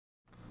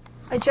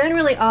I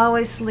generally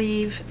always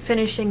leave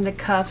finishing the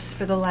cuffs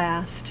for the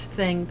last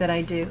thing that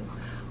I do.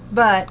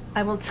 But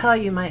I will tell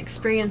you, my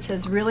experience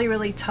has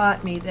really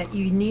taught me that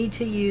you need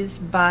to use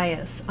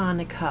bias on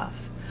the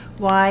cuff.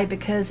 Why?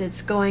 Because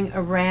it's going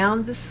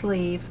around the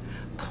sleeve,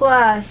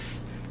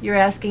 plus you're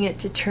asking it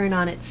to turn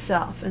on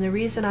itself. And the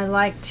reason I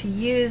like to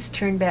use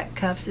turnback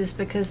cuffs is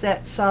because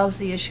that solves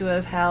the issue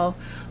of how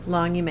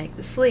long you make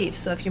the sleeve.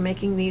 So if you're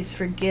making these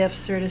for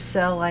gifts or to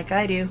sell like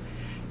I do,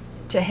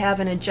 to have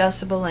an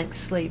adjustable length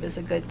sleeve is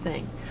a good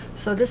thing.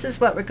 So this is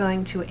what we're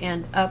going to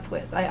end up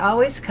with. I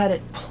always cut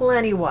it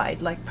plenty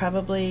wide, like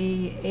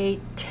probably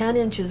 8-10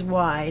 inches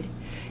wide,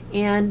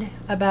 and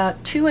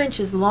about 2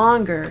 inches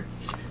longer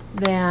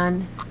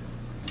than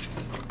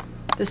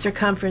the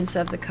circumference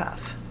of the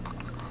cuff.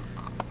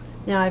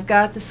 Now I've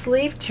got the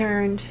sleeve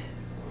turned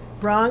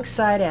wrong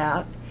side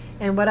out,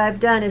 and what I've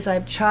done is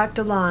I've chalked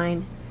a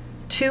line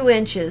 2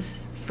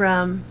 inches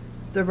from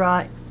the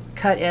raw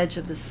cut edge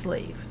of the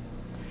sleeve.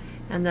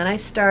 And then I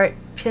start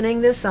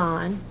pinning this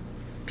on,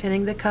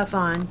 pinning the cuff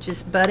on,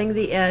 just butting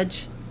the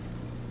edge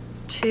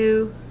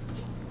to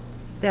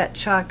that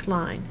chalked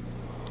line.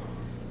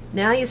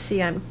 Now you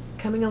see I'm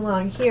coming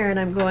along here, and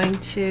I'm going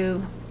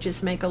to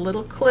just make a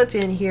little clip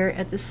in here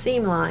at the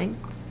seam line.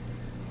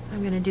 I'm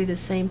going to do the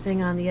same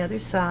thing on the other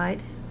side.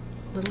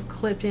 Little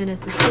clip in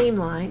at the seam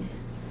line.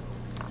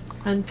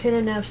 Unpin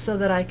enough so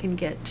that I can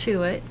get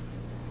to it.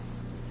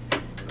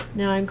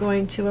 Now I'm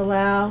going to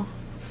allow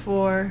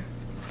for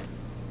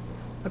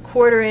a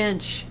 1/4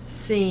 inch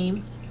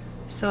seam.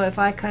 So if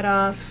I cut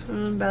off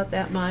about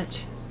that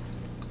much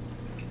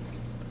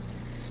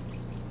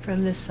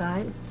from this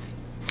side,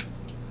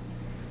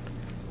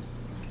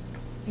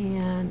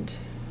 and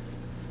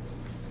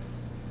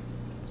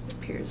it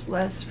appears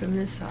less from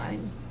this side,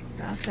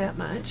 about that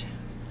much.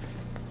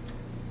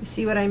 You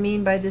see what I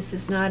mean by this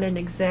is not an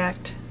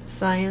exact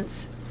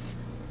science,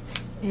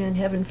 and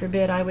heaven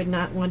forbid I would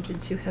not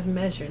wanted to have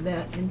measured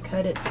that and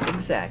cut it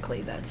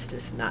exactly. That's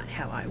just not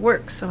how I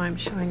work, so I'm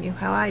showing you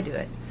how I do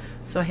it.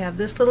 So I have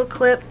this little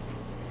clip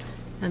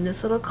and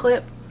this little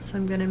clip, so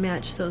I'm going to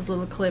match those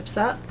little clips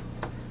up.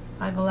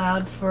 I've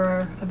allowed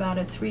for about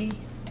a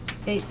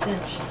 3/8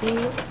 inch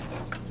seam.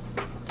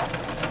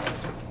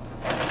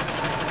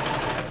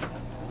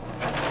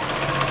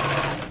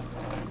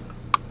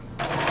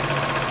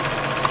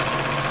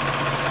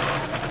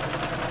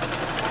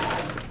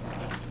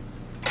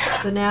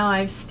 So now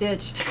I've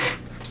stitched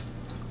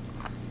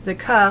the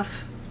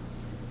cuff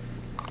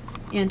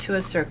into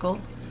a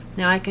circle.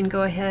 Now I can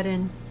go ahead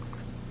and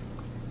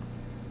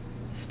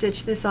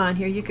stitch this on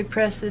here. You could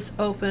press this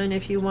open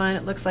if you want.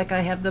 It looks like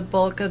I have the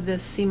bulk of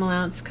this seam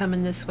allowance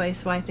coming this way,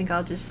 so I think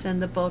I'll just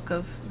send the bulk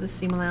of the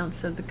seam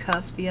allowance of the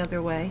cuff the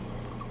other way.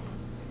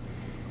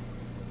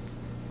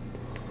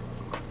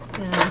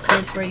 And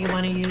here's where you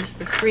want to use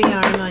the free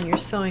arm on your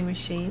sewing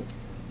machine.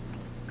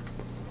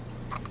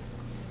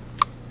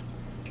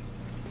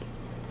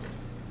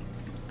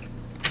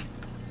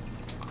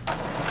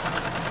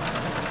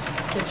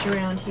 Stitch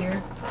around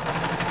here,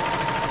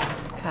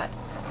 cut.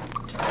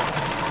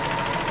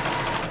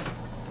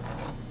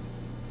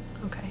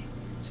 Okay,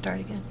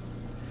 start again.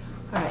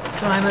 Alright,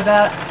 so I'm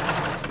about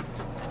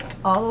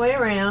all the way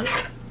around.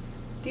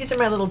 These are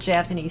my little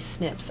Japanese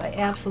snips. I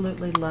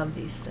absolutely love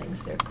these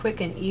things. They're quick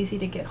and easy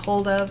to get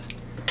hold of.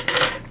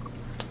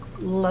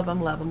 Love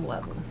them, love them,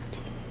 love them.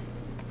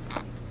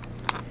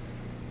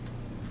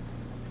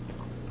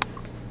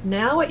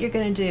 Now what you're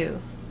going to do,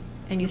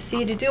 and you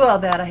see, to do all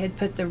that I had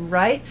put the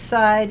right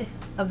side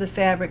of the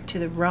fabric to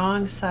the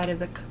wrong side of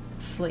the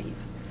sleeve.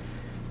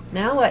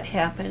 Now what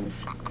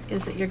happens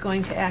is that you're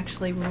going to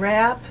actually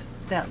wrap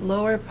that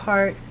lower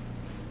part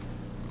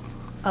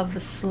of the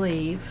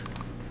sleeve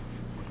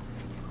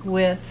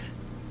with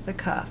the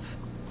cuff.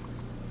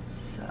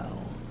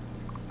 So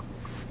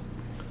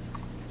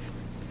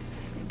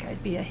I think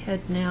I'd be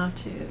ahead now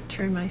to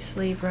turn my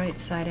sleeve right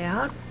side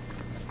out.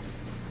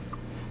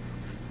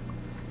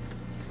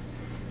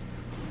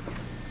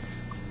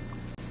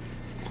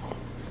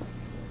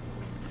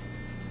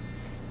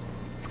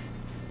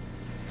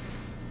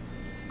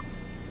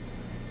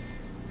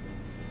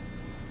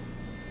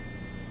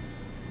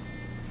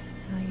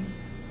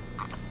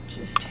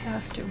 Just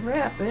have to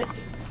wrap it,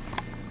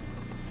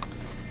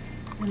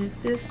 and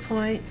at this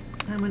point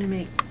I'm going to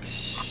make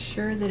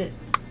sure that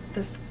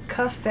the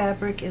cuff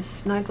fabric is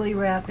snugly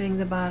wrapping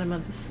the bottom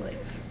of the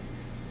sleeve.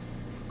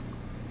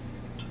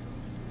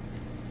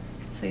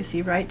 So you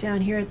see right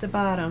down here at the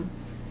bottom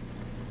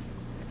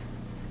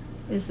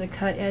is the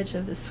cut edge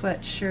of the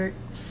sweatshirt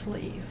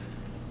sleeve.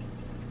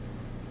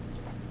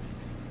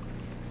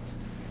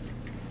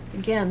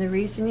 Again, the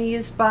reason you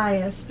use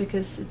bias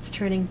because it's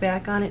turning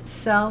back on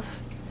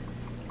itself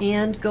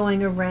and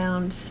going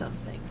around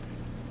something.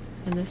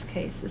 In this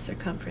case, the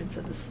circumference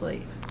of the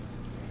sleeve.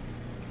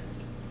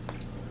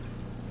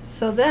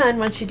 So then,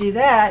 once you do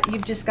that,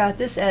 you've just got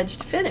this edge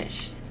to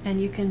finish.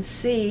 And you can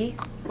see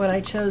what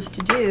I chose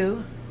to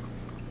do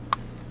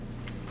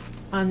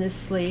on this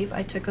sleeve.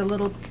 I took a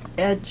little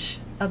edge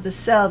of the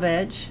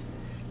selvage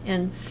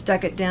and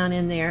stuck it down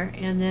in there,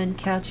 and then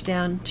couch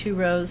down 2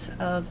 rows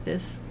of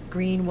this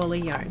green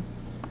woolly yarn.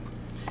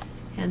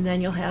 And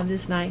then you'll have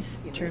this nice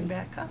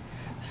turnback cuff.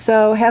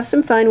 So have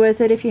some fun with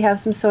it. If you have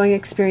some sewing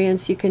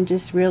experience, you can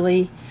just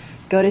really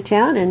go to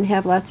town and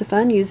have lots of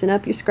fun using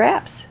up your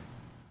scraps.